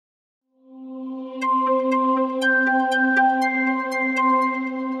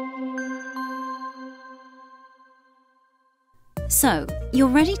So, you're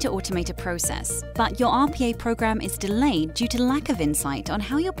ready to automate a process, but your RPA program is delayed due to lack of insight on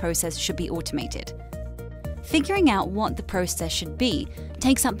how your process should be automated. Figuring out what the process should be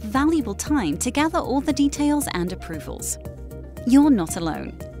takes up valuable time to gather all the details and approvals. You're not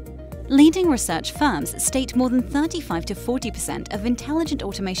alone. Leading research firms state more than 35 to 40% of intelligent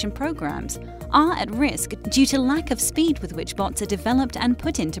automation programs are at risk due to lack of speed with which bots are developed and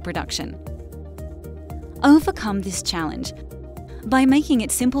put into production. Overcome this challenge by making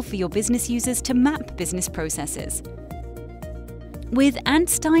it simple for your business users to map business processes. With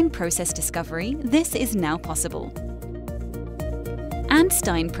ANTstein Process Discovery, this is now possible.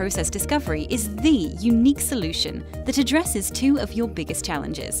 ANTstein Process Discovery is the unique solution that addresses two of your biggest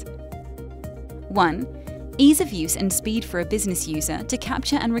challenges. 1. Ease of use and speed for a business user to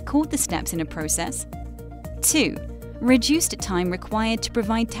capture and record the steps in a process. 2. Reduced time required to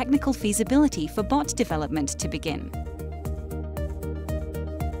provide technical feasibility for bot development to begin.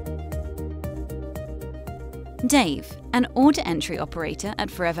 Dave, an order entry operator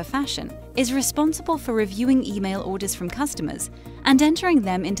at Forever Fashion, is responsible for reviewing email orders from customers and entering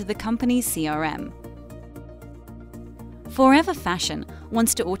them into the company's CRM. Forever Fashion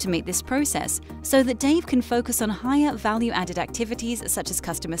wants to automate this process so that Dave can focus on higher value-added activities such as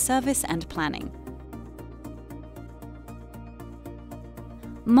customer service and planning.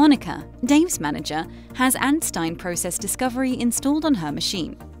 Monica, Dave's manager, has ANTstein Process Discovery installed on her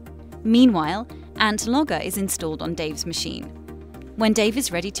machine. Meanwhile, AntLogger is installed on Dave's machine. When Dave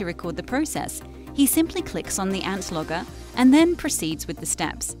is ready to record the process, he simply clicks on the AntLogger and then proceeds with the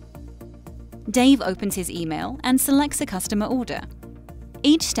steps. Dave opens his email and selects a customer order.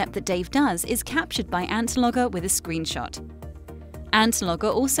 Each step that Dave does is captured by AntLogger with a screenshot.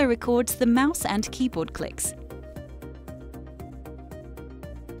 AntLogger also records the mouse and keyboard clicks.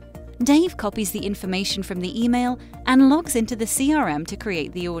 Dave copies the information from the email and logs into the CRM to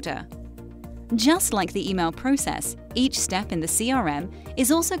create the order. Just like the email process, each step in the CRM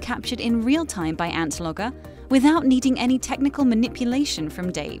is also captured in real time by AntLogger without needing any technical manipulation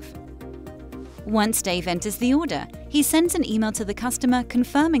from Dave. Once Dave enters the order, he sends an email to the customer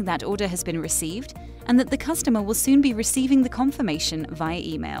confirming that order has been received and that the customer will soon be receiving the confirmation via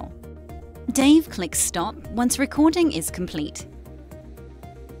email. Dave clicks stop once recording is complete.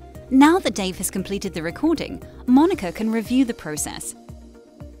 Now that Dave has completed the recording, Monica can review the process.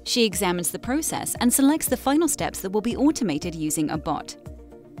 She examines the process and selects the final steps that will be automated using a bot.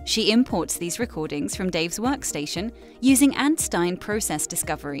 She imports these recordings from Dave's workstation using ANTstein Process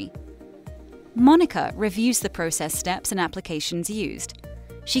Discovery. Monica reviews the process steps and applications used.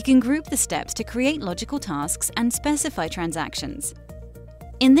 She can group the steps to create logical tasks and specify transactions.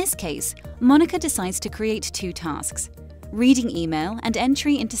 In this case, Monica decides to create two tasks: reading email and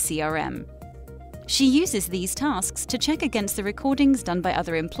entry into CRM. She uses these tasks to check against the recordings done by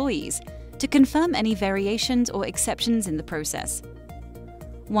other employees to confirm any variations or exceptions in the process.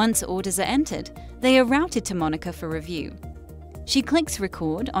 Once orders are entered, they are routed to Monica for review. She clicks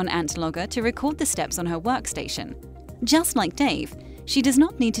Record on AntLogger to record the steps on her workstation. Just like Dave, she does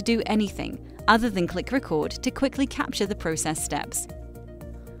not need to do anything other than click Record to quickly capture the process steps.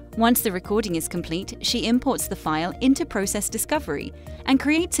 Once the recording is complete, she imports the file into Process Discovery and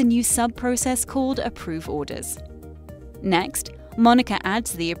creates a new sub-process called Approve Orders. Next, Monica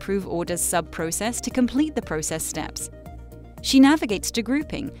adds the Approve Orders sub-process to complete the process steps. She navigates to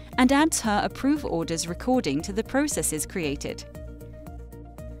Grouping and adds her Approve Orders recording to the processes created.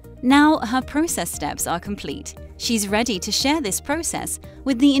 Now her process steps are complete. She's ready to share this process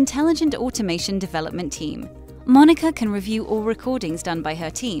with the Intelligent Automation Development team. Monica can review all recordings done by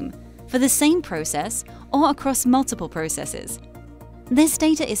her team for the same process or across multiple processes. This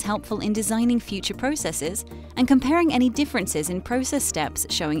data is helpful in designing future processes and comparing any differences in process steps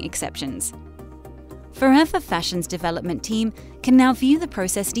showing exceptions. Forever Fashion's development team can now view the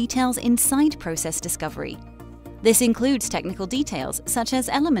process details inside Process Discovery. This includes technical details such as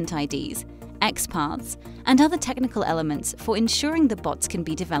element IDs, XPaths, and other technical elements for ensuring the bots can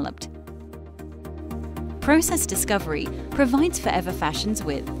be developed. Process Discovery provides Forever Fashions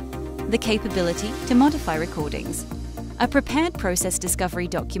with the capability to modify recordings, a prepared Process Discovery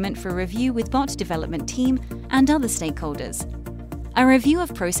document for review with bot development team and other stakeholders, a review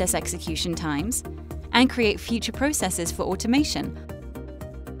of process execution times, and create future processes for automation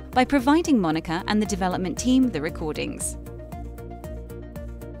by providing Monica and the development team the recordings.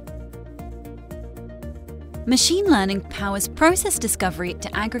 Machine learning powers Process Discovery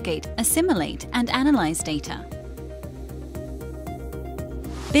to aggregate, assimilate, and analyze data.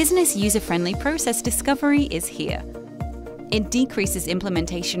 Business user-friendly Process Discovery is here. It decreases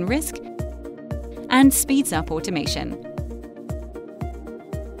implementation risk and speeds up automation.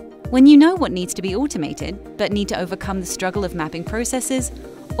 When you know what needs to be automated, but need to overcome the struggle of mapping processes,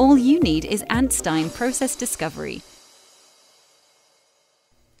 all you need is ANTstein Process Discovery.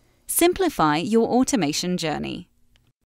 Simplify your automation journey.